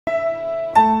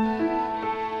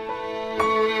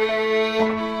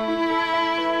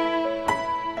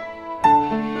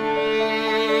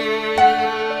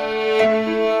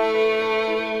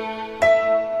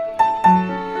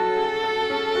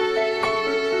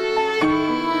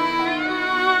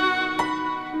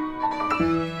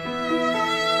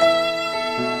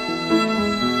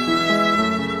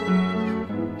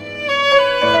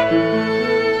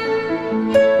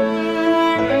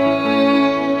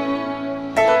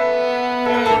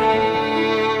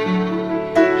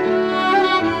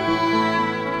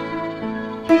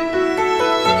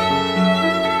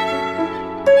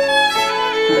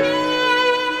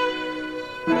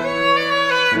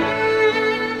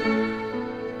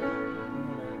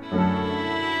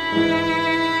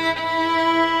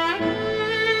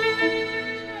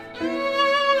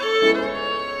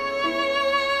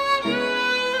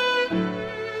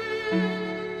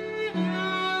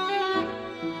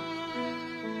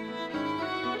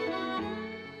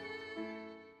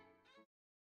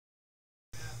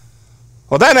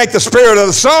Well, that ain't the Spirit of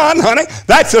the Son, honey.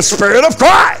 That's the Spirit of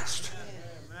Christ.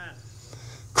 Amen.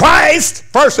 Christ,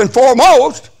 first and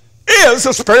foremost, is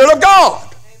the Spirit of God.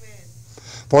 Amen.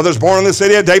 For there's born in the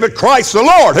city of David Christ the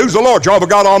Lord. Who's the Lord? Jehovah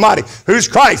God Almighty. Who's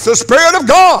Christ? The Spirit of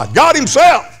God. God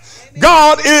himself. Amen.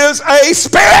 God is a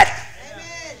Spirit.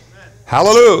 Amen.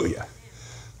 Hallelujah.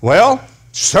 Well,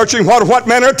 searching what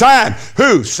manner of time?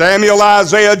 Who? Samuel,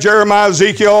 Isaiah, Jeremiah,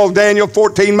 Ezekiel, Daniel,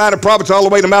 14 minor prophets all the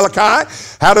way to Malachi.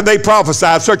 How did they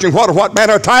prophesy? Searching what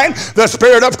manner of time? The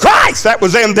Spirit of Christ that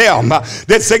was in them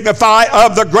did signify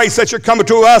of the grace that should come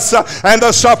to us and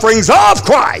the sufferings of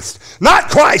Christ. Not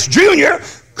Christ Jr.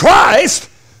 Christ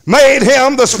made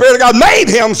him, the Spirit of God made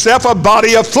himself a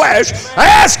body of flesh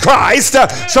as Christ.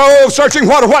 So searching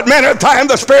what manner of time?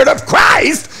 The Spirit of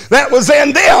Christ that was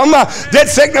in them did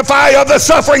signify of the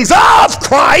sufferings of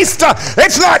Christ.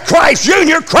 It's not Christ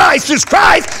Jr. Christ is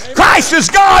Christ. Christ is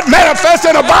God manifest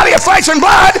in a body of flesh and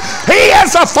blood. He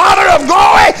is the Father of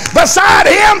glory. Beside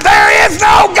him there is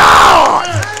no God.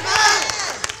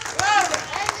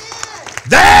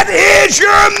 That is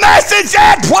your message.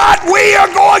 That's what we are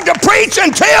going to preach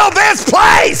until this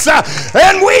place.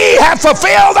 And we have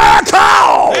fulfilled our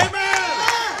call. Amen.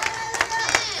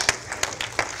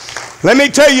 Let me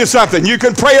tell you something. You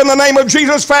can pray in the name of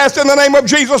Jesus, fast in the name of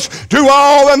Jesus, do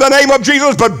all in the name of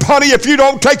Jesus, but honey, if you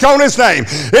don't take on his name,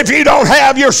 if you don't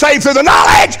have your saved through the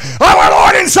knowledge of our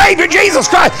Lord and Savior Jesus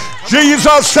Christ,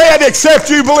 Jesus said, except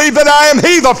you believe that I am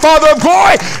he, the Father of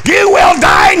glory, you will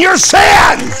die in your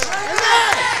sins.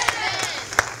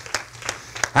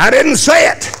 I didn't say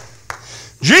it.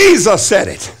 Jesus said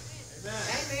it.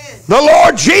 The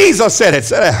Lord Jesus said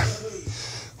it.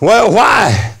 Well,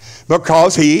 why?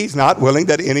 Because he's not willing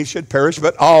that any should perish,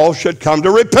 but all should come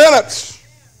to repentance.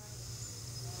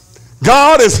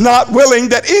 God is not willing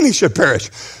that any should perish.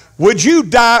 Would you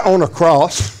die on a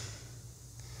cross,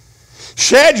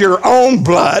 shed your own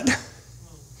blood,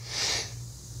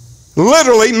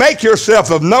 literally make yourself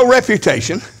of no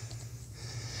reputation?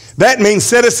 That means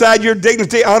set aside your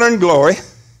dignity, honor, and glory,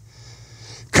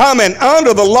 coming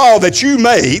under the law that you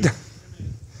made.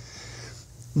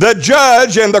 The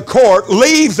judge in the court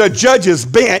leaves the judge's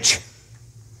bench,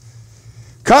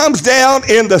 comes down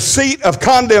in the seat of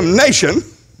condemnation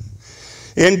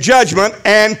in judgment,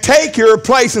 and take your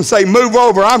place and say, move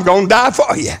over, I'm going to die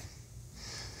for you.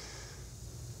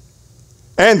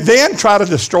 And then try to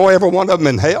destroy every one of them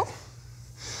in hell?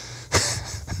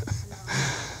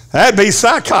 That'd be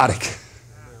psychotic.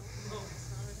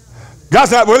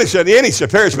 God's not willing that any should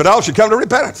perish, but all should come to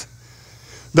repentance.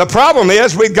 The problem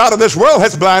is, God of this world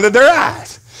has blinded their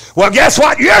eyes. Well, guess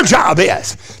what your job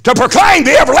is? To proclaim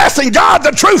the everlasting God,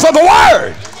 the truth of the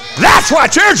Word. That's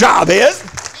what your job is.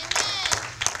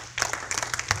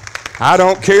 I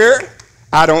don't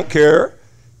care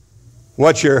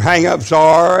what your hang-ups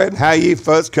are and how you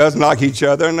fuss, cuss, knock each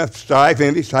other, and the strife,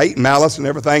 envy, hate, malice, and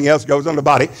everything else goes on the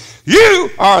body. You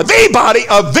are the body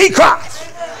of the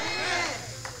Christ.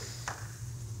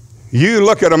 You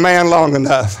look at a man long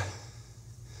enough,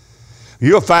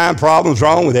 you'll find problems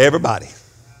wrong with everybody.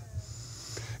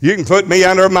 You can put me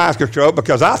under a microscope,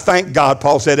 because I thank God,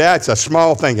 Paul said, it's a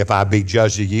small thing if I be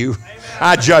judged of you. Amen.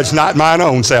 I judge not mine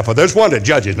own self, but there's one that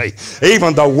judges me.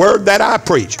 Even the word that I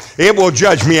preach, it will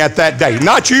judge me at that day,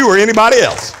 not you or anybody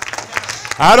else.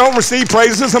 I don't receive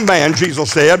praises of man, Jesus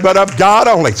said, but of God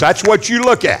only. So that's what you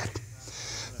look at.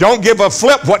 Don't give a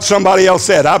flip what somebody else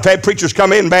said. I've had preachers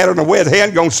come in bad on the wet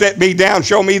hand, going to set me down,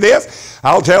 show me this.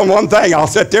 I'll tell them one thing. I'll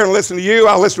sit there and listen to you.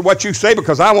 I'll listen to what you say,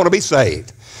 because I want to be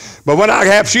saved. But when I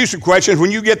have you some questions,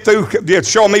 when you get through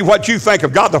show me what you think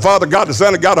of God the Father, God the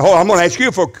Son, and God the Holy, I'm going to ask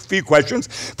you for a few questions.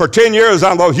 For 10 years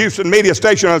on the Houston media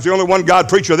station, I was the only one God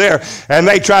preacher there, and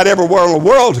they tried everywhere in the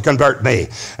world to convert me.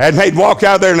 And they'd walk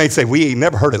out there and they'd say, we ain't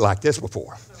never heard it like this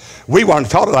before. We weren't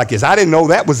taught it like this. I didn't know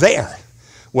that was there.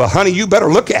 Well, honey, you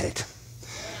better look at it.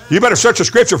 You better search the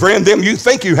scripture, for in them you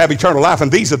think you have eternal life, and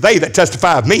these are they that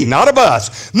testify of me, not of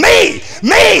us. Me,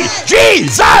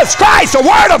 Jesus Christ, the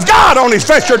Word of God on his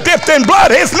flesh, dipped in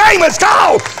blood. His name is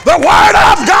called the Word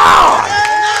of God.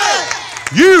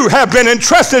 You have been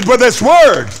entrusted with this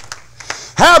Word.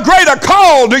 How great a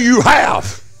call do you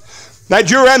have?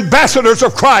 That you're ambassadors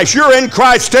of Christ. You're in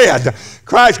Christ's stead.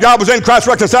 God was in Christ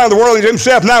reconciling the world to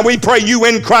himself. Now we pray you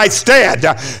in Christ's stead.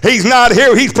 He's not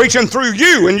here. He's preaching through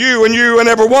you and you and you and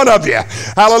every one of you.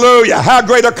 Hallelujah. How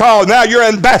great a call. Now you're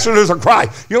ambassadors of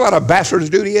Christ. You know what an ambassador's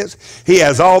duty is? He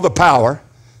has all the power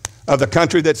of the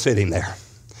country that's sitting there.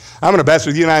 I'm an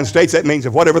ambassador of the United States. That means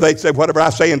that whatever they say, whatever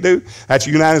I say and do, that's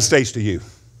the United States to you.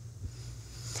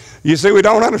 You see, we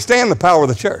don't understand the power of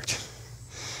the church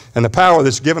and the power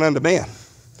that's given unto men.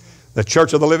 The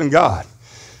church of the living God.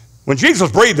 When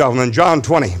Jesus breathed on them in John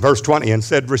 20, verse 20, and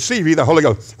said, receive ye the Holy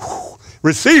Ghost.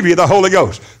 Receive ye the Holy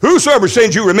Ghost. Whosoever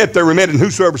sins you remit, they're remitted, and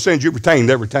whosoever sins you retain,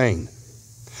 they're retained.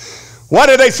 Why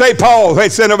did they say, Paul, they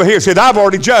said over here, said, I've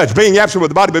already judged, being absent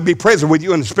with the body, but be present with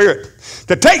you in the spirit.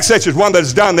 To take such as one that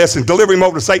has done this and deliver him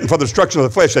over to Satan for the destruction of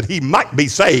the flesh, that he might be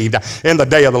saved in the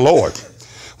day of the Lord.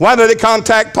 Why did they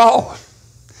contact Paul?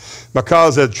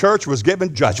 Because the church was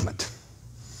given judgment.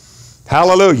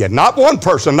 Hallelujah. Not one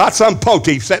person, not some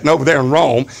pontiff sitting over there in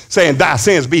Rome saying, thy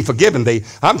sins be forgiven thee.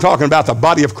 I'm talking about the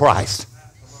body of Christ.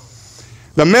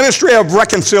 The ministry of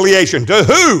reconciliation. To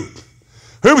who?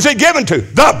 Who was it given to?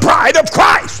 The bride of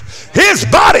Christ. His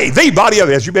body, the body of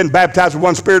it. As you've been baptized with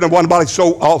one spirit and one body,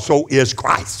 so also is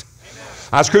Christ.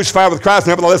 I was crucified with Christ,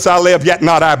 nevertheless I live, yet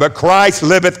not I, but Christ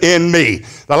liveth in me.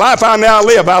 The life I now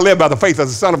live, I live by the faith of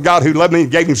the Son of God who loved me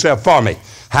and gave himself for me.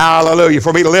 Hallelujah.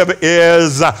 For me to live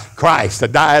is Christ, to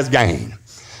die is gain.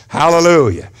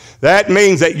 Hallelujah. That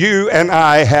means that you and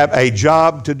I have a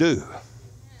job to do.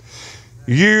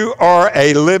 You are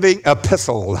a living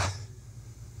epistle.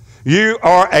 You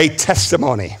are a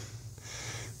testimony.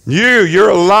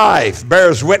 Your life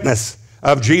bears witness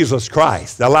of Jesus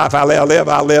Christ. The life I live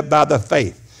by the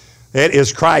faith. It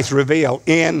is Christ revealed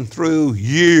in through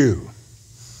you.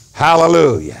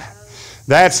 Hallelujah.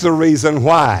 That's the reason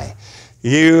why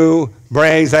you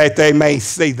bring that they may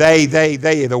see,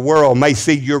 the world may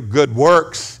see your good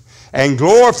works and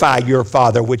glorify your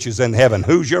Father which is in heaven.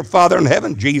 Who's your Father in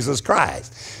heaven? Jesus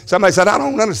Christ. Somebody said, I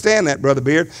don't understand that, Brother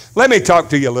Beard. Let me talk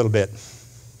to you a little bit.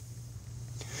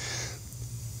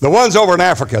 The ones over in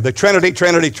Africa, the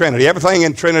Trinity, everything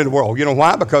in Trinity world. You know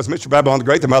why? Because Mr. Babylon the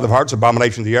Great, the mother of harlots,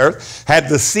 abomination of the earth, had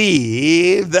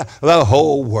deceived the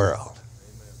whole world.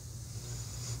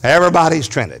 Everybody's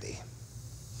Trinity.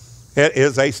 It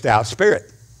is a stout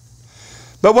spirit.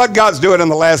 But what God's doing in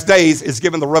the last days is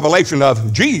giving the revelation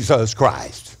of Jesus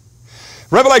Christ.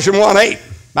 Revelation 1:8,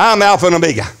 I'm Alpha and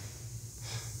Omega,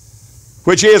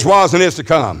 which is, was, and is to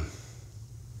come.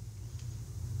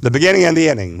 The beginning and the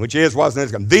ending, which is, was, and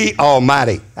is to come. The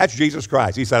Almighty. That's Jesus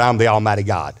Christ. He said, I'm the Almighty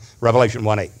God. Revelation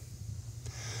 1:8.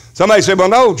 Somebody said, well,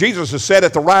 no, Jesus is set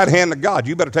at the right hand of God.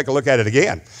 You better take a look at it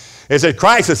again. It says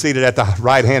Christ is seated at the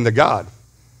right hand of God.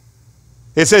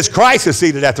 It says Christ is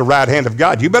seated at the right hand of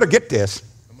God. You better get this.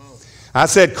 I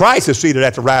said Christ is seated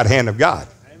at the right hand of God.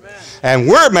 Amen. And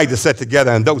we're made to sit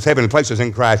together in those heavenly places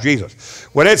in Christ Jesus.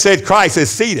 When it said Christ is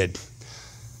seated,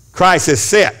 Christ is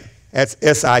set. That's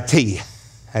S-I-T.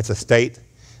 That's a state,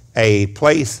 a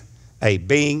place, a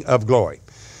being of glory.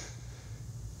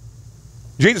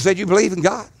 Jesus said, you believe in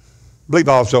God. Believe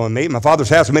also in me. My Father's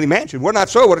house are many mansions. We're not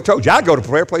so. I would have told you. I'd go to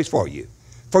prepare a place for you.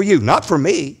 For you, not for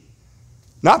me.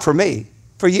 Not for me.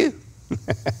 For you.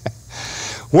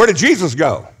 Where did Jesus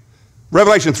go?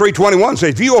 Revelation 3:21 says,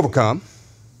 if you overcome,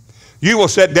 you will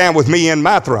sit down with me in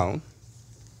my throne,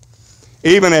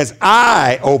 even as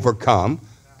I overcome.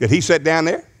 Did he sit down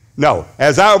there? No.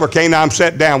 As I overcame, I'm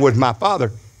set down with my Father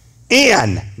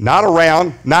in, not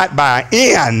around, not by,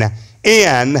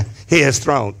 in his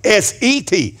throne.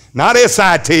 S-E-T, not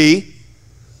S-I-T,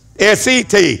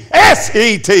 S-E-T,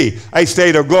 S-E-T, a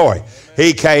state of glory.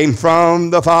 He came from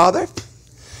the Father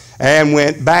and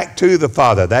went back to the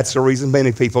Father. That's the reason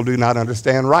many people do not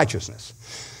understand righteousness.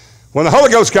 When the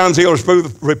Holy Ghost comes, he'll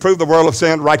reprove the world of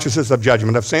sin, righteousness, of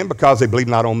judgment, of sin, because they believe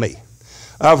not on me.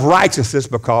 Of righteousness,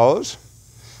 because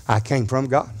I came from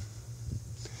God.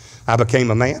 I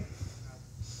became a man,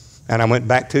 and I went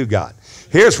back to God.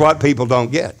 Here's what people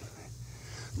don't get.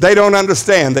 They don't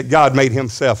understand that God made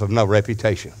himself of no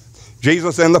reputation.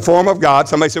 Jesus in the form of God.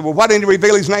 Somebody said, well, why didn't he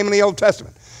reveal his name in the Old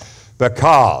Testament?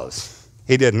 Because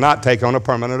he did not take on a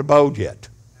permanent abode yet.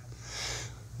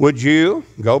 Would you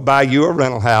go buy you a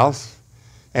rental house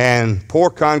and pour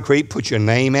concrete, put your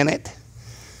name in it,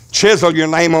 chisel your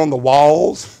name on the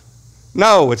walls?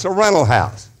 No, it's a rental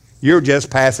house. You're just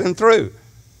passing through.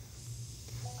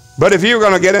 But if you're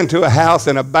going to get into a house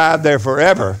and abide there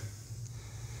forever,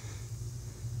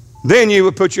 then you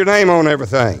would put your name on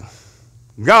everything.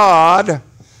 God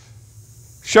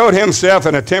showed himself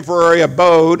in a temporary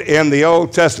abode in the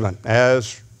Old Testament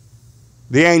as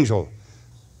the angel.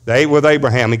 They ate with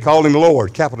Abraham. He called him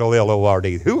Lord, capital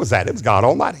L-O-R-D. Who was that? It was God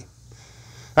Almighty.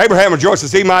 Abraham rejoiced to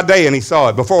see my day, and he saw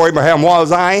it. Before Abraham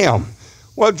was, I am.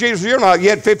 Well, Jesus, you're not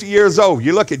yet 50 years old.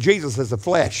 You look at Jesus as the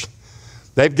flesh.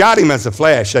 They've got him as the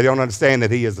flesh. They don't understand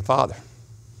that he is the Father.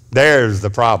 There's the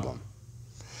problem.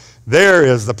 There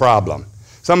is the problem.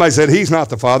 Somebody said, he's not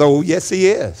the Father. Oh, yes, he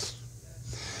is.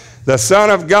 The Son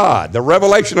of God, the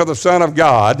revelation of the Son of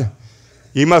God,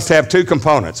 you must have two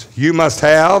components. You must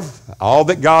have all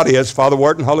that God is, Father,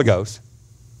 Word, and Holy Ghost.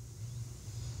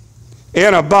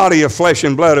 in a body of flesh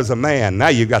and blood as a man. Now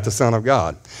you've got the Son of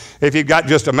God. If you've got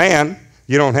just a man,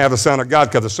 you don't have the Son of God,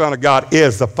 because the Son of God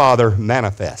is the Father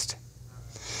manifest.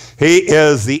 He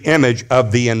is the image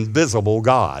of the invisible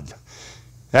God.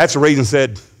 That's the reason he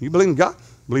said, you believe in God?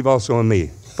 Believe also in me.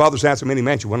 Father's house in many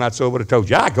mansions, well, not so, but I told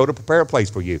you, I go to prepare a place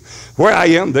for you. Where I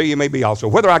am, there you may be also.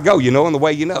 Whither I go, you know, and the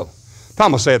way you know.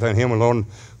 Thomas saith unto him, Lord,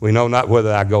 we know not whither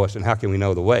thou goest, and how can we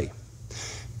know the way?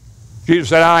 Jesus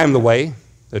said, I am the way,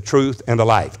 the truth, and the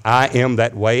life. I am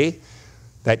that way,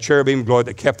 that cherubim of glory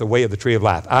that kept the way of the tree of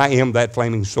life. I am that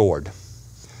flaming sword.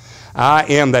 I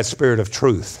am that spirit of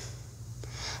truth.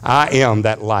 I am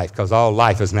that life, because all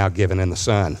life is now given in the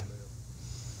Son.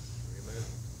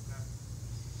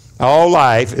 All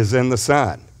life is in the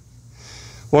Son.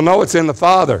 Well, no, it's in the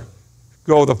Father.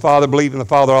 Go to the Father, believe in the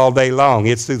Father all day long.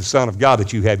 It's through the Son of God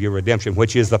that you have your redemption,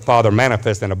 which is the Father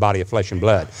manifest in a body of flesh and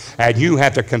blood. And you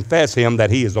have to confess him that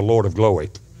he is the Lord of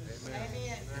glory.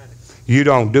 Amen. You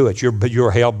don't do it. You're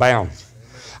held bound.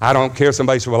 I don't care.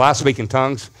 Somebody says, well, I speak in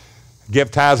tongues, give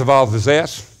tithes of all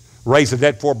possess, raise the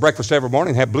dead before breakfast every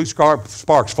morning, have blue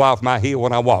sparks fly off my heel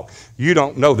when I walk. You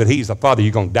don't know that he's the Father.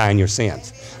 You're going to die in your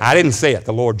sins. I didn't say it.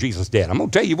 The Lord Jesus did. I'm going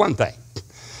to tell you one thing.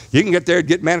 You can get there and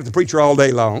get mad at the preacher all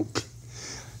day long.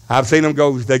 I've seen them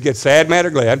go, they get sad, mad, or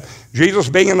glad. Jesus,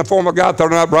 being in the form of God,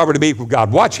 thought it not robbery to be equal with God.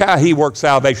 Watch how he worked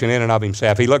salvation in and of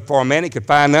himself. He looked for a man, he could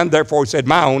find none. Therefore, he said,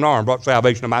 my own arm brought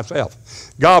salvation to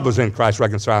myself. God was in Christ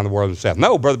reconciling the world to himself.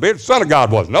 No, Brother Beard, the Son of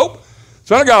God wasn't. Nope. The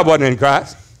Son of God wasn't in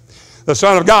Christ. The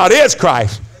Son of God is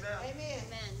Christ.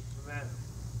 Amen.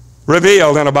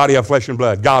 Revealed in a body of flesh and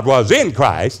blood. God was in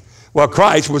Christ. Well,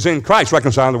 Christ was in Christ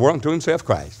reconciling the world to himself,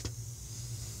 Christ.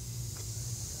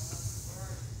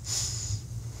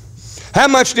 How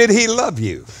much did he love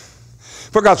you?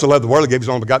 For God so loved the world, he gave his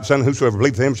only begotten Son, whosoever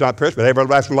believes in him shall not perish, but have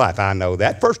everlasting life. I know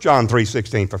that. 1 John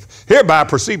 3:16. For hereby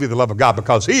perceive ye the love of God,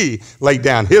 because he laid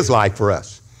down his life for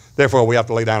us. Therefore, we have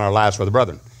to lay down our lives for the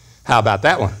brethren. How about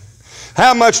that one?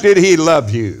 How much did he love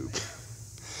you?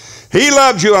 He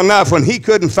loved you enough when he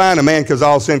couldn't find a man, because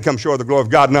all sin comes short of the glory of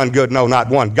God, none good, no, not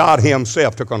one. God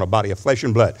himself took on a body of flesh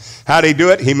and blood. How did he do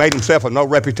it? He made himself of no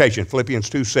reputation. Philippians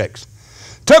 2:6.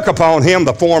 Took upon him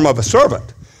the form of a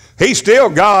servant. He's still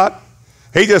God.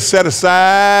 He just set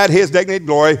aside his dignity and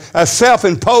glory, a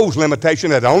self-imposed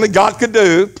limitation that only God could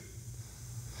do,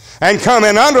 and come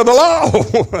in under the law.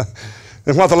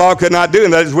 And what the law could not do,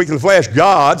 and that is weak in the flesh,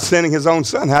 God sending his own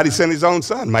Son. How did he send his own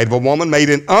Son? Made of a woman, made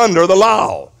in under the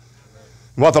law.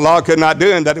 And what the law could not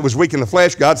do, and that it was weak in the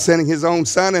flesh, God sending his own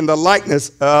Son in the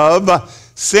likeness of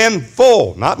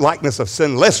sinful, not likeness of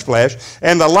sinless flesh,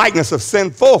 and the likeness of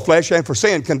sinful flesh, and for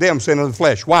sin condemned sin of the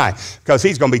flesh. Why? Because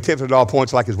he's going to be tempted at all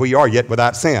points like as we are, yet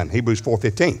without sin. Hebrews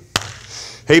 4:15.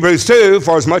 Hebrews 2,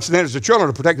 for as much then as the children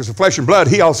are protectors of flesh and blood,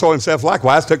 he also himself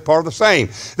likewise took part of the same.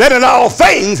 That in all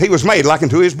things he was made like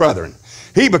unto his brethren.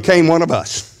 He became one of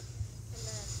us.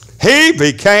 He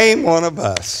became one of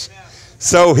us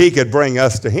so he could bring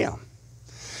us to him.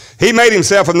 He made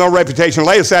himself of no reputation,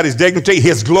 laid aside his dignity,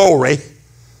 his glory,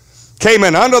 came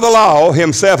in under the law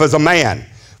himself as a man.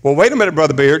 Well, wait a minute,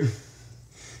 Brother Beard.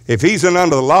 If he's in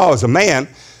under the law as a man,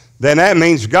 then that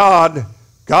means God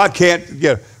can't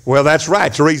get, well, that's right.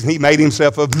 It's the reason he made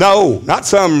himself of not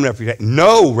some reputation,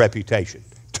 no reputation.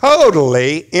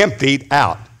 Totally emptied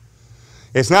out.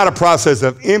 It's not a process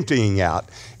of emptying out.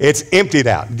 It's emptied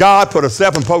out. God put a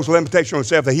self-imposed limitation on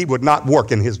himself that he would not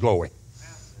work in his glory.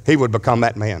 He would become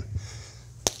that man.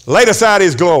 Laid aside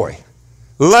his glory.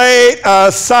 Laid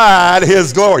aside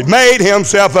his glory. Made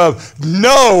himself of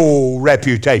no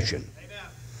reputation.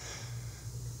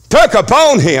 Took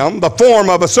upon him the form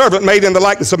of a servant, made in the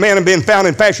likeness of man, and being found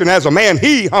in fashion as a man,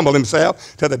 he humbled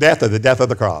himself to the death of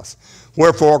the cross.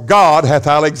 Wherefore God hath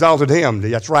highly exalted him.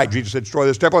 That's right, Jesus said, destroy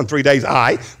this temple, in 3 days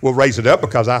I will raise it up,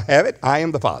 because I have it. I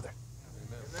am the Father.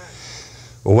 Amen.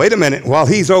 Well, wait a minute. While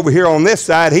he's over here on this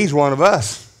side, he's one of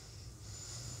us.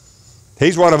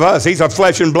 He's one of us. He's a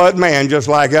flesh and blood man just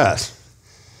like us.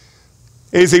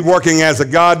 Is he working as a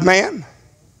God man?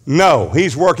 No,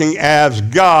 he's working as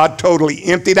God, totally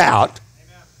emptied out.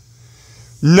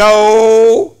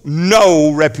 No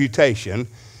reputation.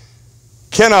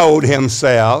 Kennowed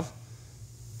himself,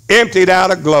 emptied out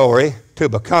of glory to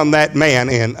become that man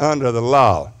in under the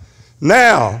law.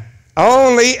 Now,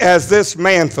 only as this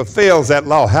man fulfills that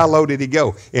law, how low did he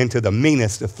go? Into the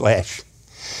meanest of flesh,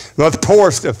 the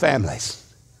poorest of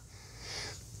families.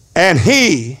 And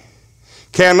he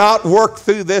cannot work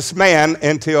through this man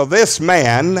until this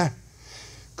man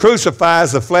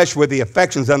crucifies the flesh with the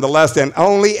affections and the lust, and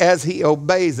only as he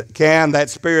obeys it can that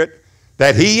spirit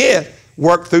that he is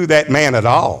work through that man at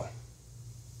all.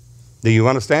 Do you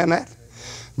understand that?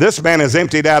 This man is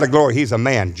emptied out of glory. He's a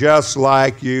man just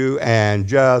like you and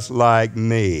just like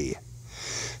me.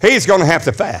 He's going to have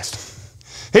to fast.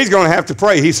 He's going to have to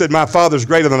pray. He said, my Father's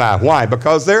greater than I. Why?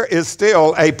 Because there is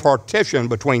still a partition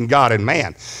between God and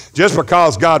man. Just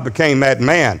because God became that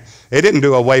man, it didn't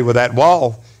do away with that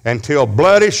wall. Until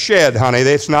blood is shed, honey,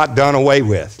 it's not done away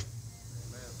with.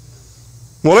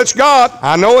 Well, it's God.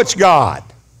 I know it's God.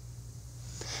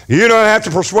 You don't have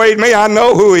to persuade me. I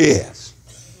know who he is.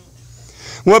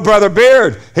 Well, Brother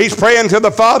Beard, he's praying to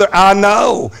the Father. I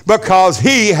know, because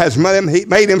he has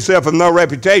made himself of no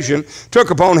reputation, took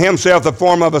upon himself the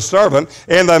form of a servant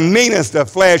in the meanest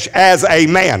of flesh as a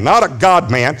man, not a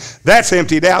God man. That's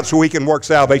emptied out so he can work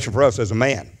salvation for us as a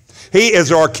man. He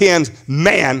is our kin's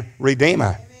man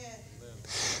redeemer. Amen.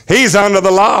 He's under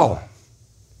the law.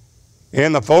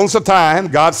 In the fullness of time,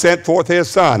 God sent forth his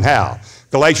son. How?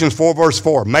 Galatians 4 verse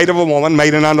 4, made of a woman,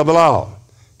 made it under the law.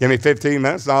 Give me 15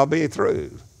 minutes and I'll be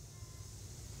through.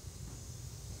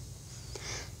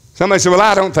 Somebody said, well,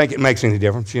 I don't think it makes any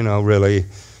difference, really.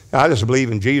 I just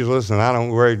believe in Jesus and I don't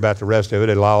worry about the rest of it.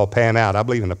 It'll all pan out. I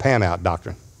believe in the pan out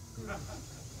doctrine.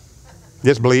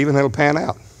 Just believe and it'll pan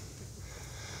out.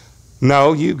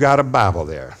 No, you've got a Bible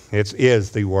there. It is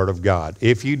the Word of God.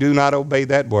 If you do not obey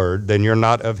that Word, then you're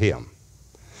not of him.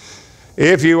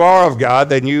 If you are of God,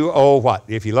 then you owe what?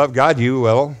 If you love God, you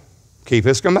will keep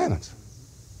his commandments.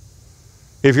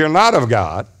 If you're not of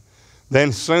God,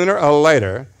 then sooner or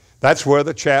later, that's where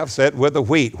the chaff set with the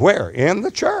wheat. Where? In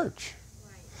the church.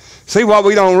 Right. See, what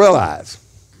we don't realize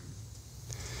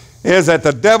is that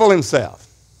the devil himself,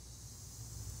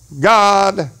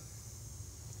 God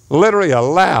literally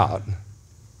allowed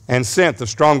and sent the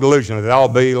strong delusion that all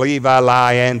believe I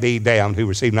lie and be damned who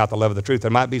receive not the love of the truth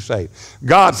that might be saved.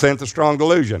 God sent the strong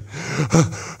delusion.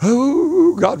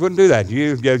 Oh, God wouldn't do that.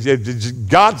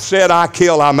 God said, I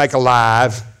kill, I make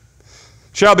alive.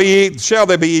 Shall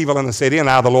there be evil in the city? And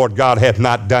I, the Lord God, hath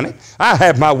not done it. I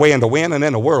have my way in the wind and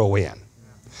in the whirlwind.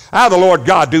 I, the Lord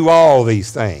God, do all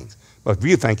these things. But if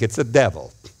you think it's the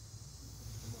devil,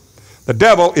 the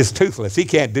devil is toothless. He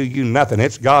can't do you nothing.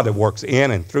 It's God that works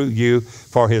in and through you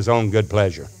for his own good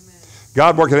pleasure. Amen.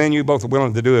 God working in you both are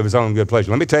willing to do of his own good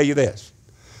pleasure. Let me tell you this.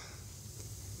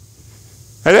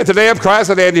 And at the day of Christ,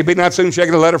 the day he be not soon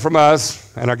shaken a letter from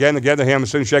us, and again together him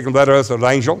soon shaken a letter us of an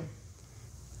angel,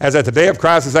 as at the day of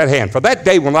Christ is at hand. For that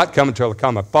day will not come until there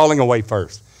come a falling away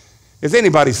first. Has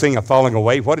anybody seen a falling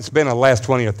away? What it's been in the last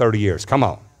 20 or 30 years? Come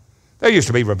on. There used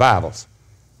to be revivals.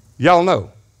 Y'all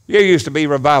know. There used to be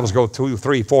revivals go 2,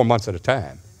 3, 4 months at a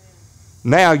time.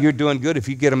 Now you're doing good if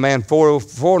you get a man four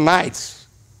nights,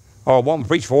 or a woman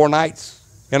preach 4 nights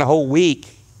in a whole week.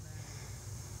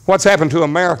 What's happened to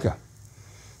America?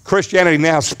 Christianity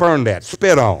now spurned at,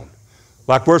 spit on,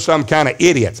 like we're some kind of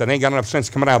idiots that ain't got enough sense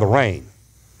coming out of the rain.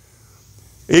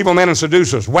 Evil men and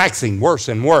seducers waxing worse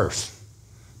and worse.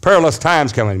 Perilous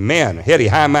times coming, men, heady,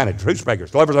 high-minded,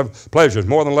 truth-speakers, lovers of pleasures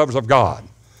more than lovers of God,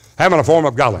 having a form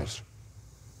of godliness.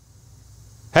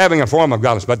 Having a form of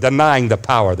godliness, but denying the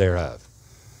power thereof.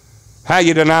 How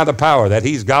you deny the power? That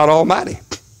he's God Almighty.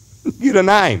 You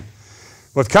deny him.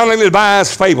 With cunningly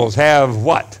devised fables have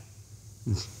what?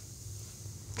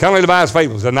 Cunningly devised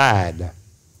fables denied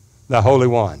the Holy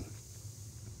One,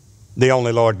 the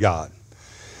only Lord God.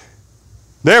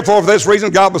 Therefore, for this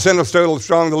reason, God will send us to a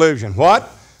strong delusion. What?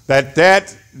 That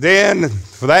then,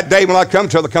 for that day will not come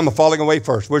till there come a falling away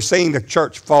first. We're seeing the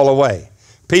church fall away.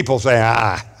 People say,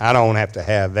 I don't have to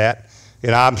have that.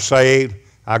 I'm saved.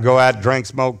 I go out, drink,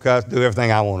 smoke, cuss, do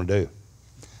everything I want to do.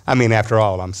 I mean, after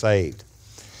all, I'm saved.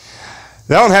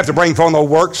 They don't have to bring forth no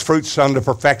works, fruits unto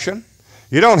perfection.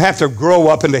 You don't have to grow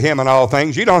up into him in all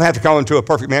things. You don't have to come into a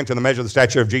perfect man to the measure of the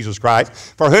stature of Jesus Christ.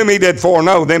 For whom he did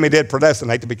foreknow, them he did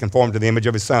predestinate to be conformed to the image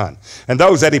of his Son. And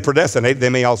those that he predestinated,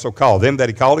 them he also called. Them that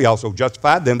he called, he also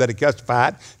justified. Them that he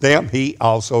justified, them he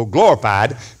also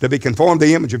glorified to be conformed to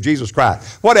the image of Jesus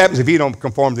Christ. What happens if you don't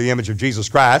conform to the image of Jesus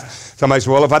Christ? Somebody says,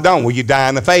 well, if I don't, will you die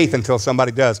in the faith until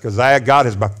somebody does? Because God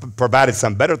has provided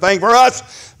some better thing for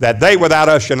us, that they without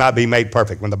us shall not be made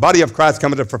perfect. When the body of Christ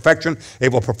comes into perfection, it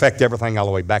will perfect everything all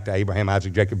the way back to Abraham,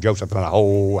 Isaac, Jacob, Joseph, and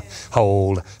the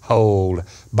whole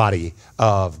body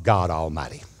of God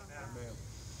Almighty. Amen.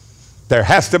 There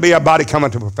has to be a body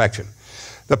coming to perfection.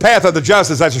 The path of the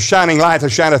just is as a shining light that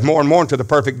shineth more and more into the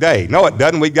perfect day. No, it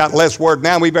doesn't. We've got less word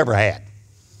now than we've ever had.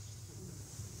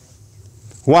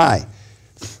 Why?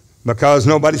 Because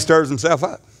nobody stirs himself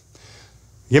up.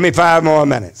 Give me 5 more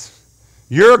minutes.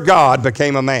 Your God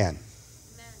became a man.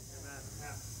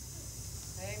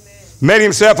 Made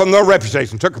himself of no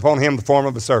reputation, took upon him the form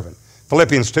of a servant.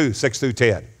 Philippians 2, 6 through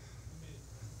 10.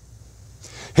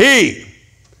 He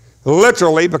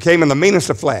literally became in the meanest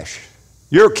of flesh.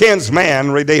 Your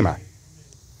kinsman redeemer.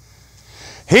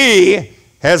 He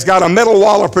has got a middle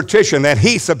wall of partition that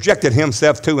he subjected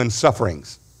himself to in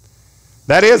sufferings.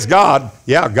 That is God.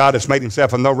 Yeah, God has made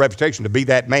himself of no reputation to be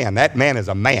that man. That man is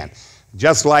a man.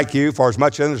 Just like you, for as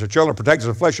much as the children protectors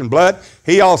of flesh and blood,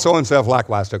 he also himself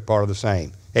likewise took part of the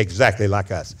same, exactly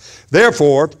like us.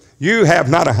 Therefore, you have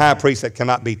not a high priest that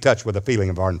cannot be touched with the feeling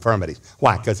of our infirmities.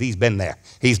 Why? Because he's been there.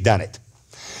 He's done it.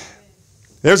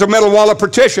 There's a middle wall of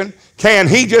partition. Can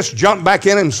he just jump back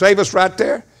in and save us right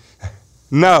there?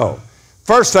 No.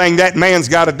 First thing that man's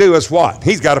got to do is what?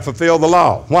 He's got to fulfill the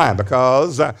law. Why?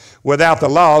 Because without the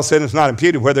law, sin is not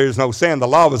imputed where there is no sin. The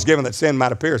law was given that sin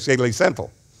might appear exceedingly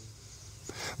sinful.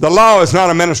 The law is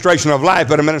not a ministration of life,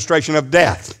 but a ministration of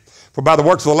death. For by the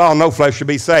works of the law, no flesh should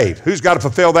be saved. Who's got to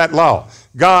fulfill that law?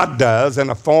 God does, in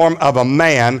the form of a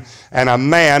man, and a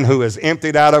man who is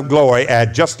emptied out of glory,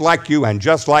 just like you and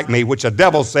just like me, which the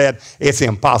devil said, it's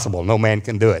impossible. No man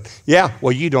can do it. Yeah,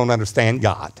 well, you don't understand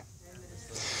God.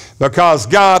 Because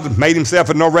God made himself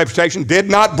of no reputation, did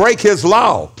not break his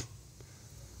law.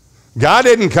 God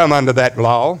didn't come under that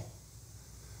law.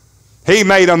 He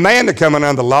made a man to come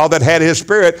under the law that had his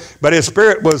spirit, but his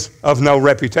spirit was of no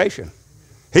reputation.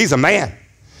 He's a man.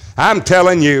 I'm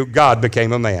telling you, God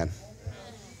became a man.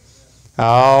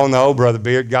 Oh, no, Brother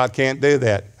Beard, God can't do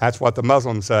that. That's what the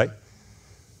Muslims say.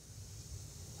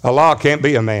 Allah can't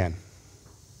be a man.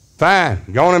 Fine,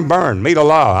 go on and burn. Meet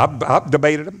Allah. I've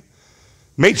debated him.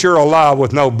 Meet your Allah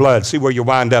with no blood. See where you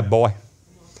wind up, boy.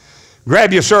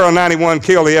 Grab your Surah 91,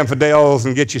 kill the infidels,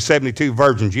 and get you 72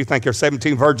 virgins. You think there's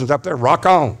 17 virgins up there? Rock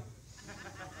on.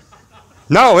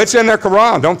 No, it's in their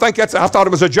Quran. Don't think I thought it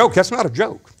was a joke. That's not a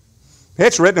joke.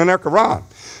 It's written in their Quran.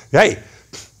 Hey,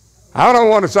 I don't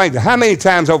want to say how many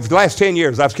times over the last 10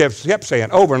 years I've kept saying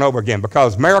over and over again,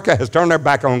 because America has turned their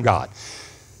back on God.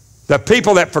 The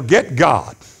people that forget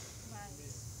God.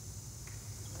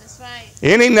 That's right.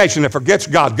 Any nation that forgets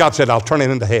God, God said, I'll turn it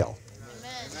into hell.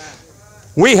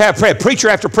 We have preacher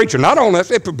after preacher, not only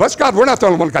us, bless God, we're not the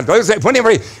only one.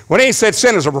 Whenever he said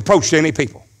sin is a reproach to any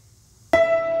people.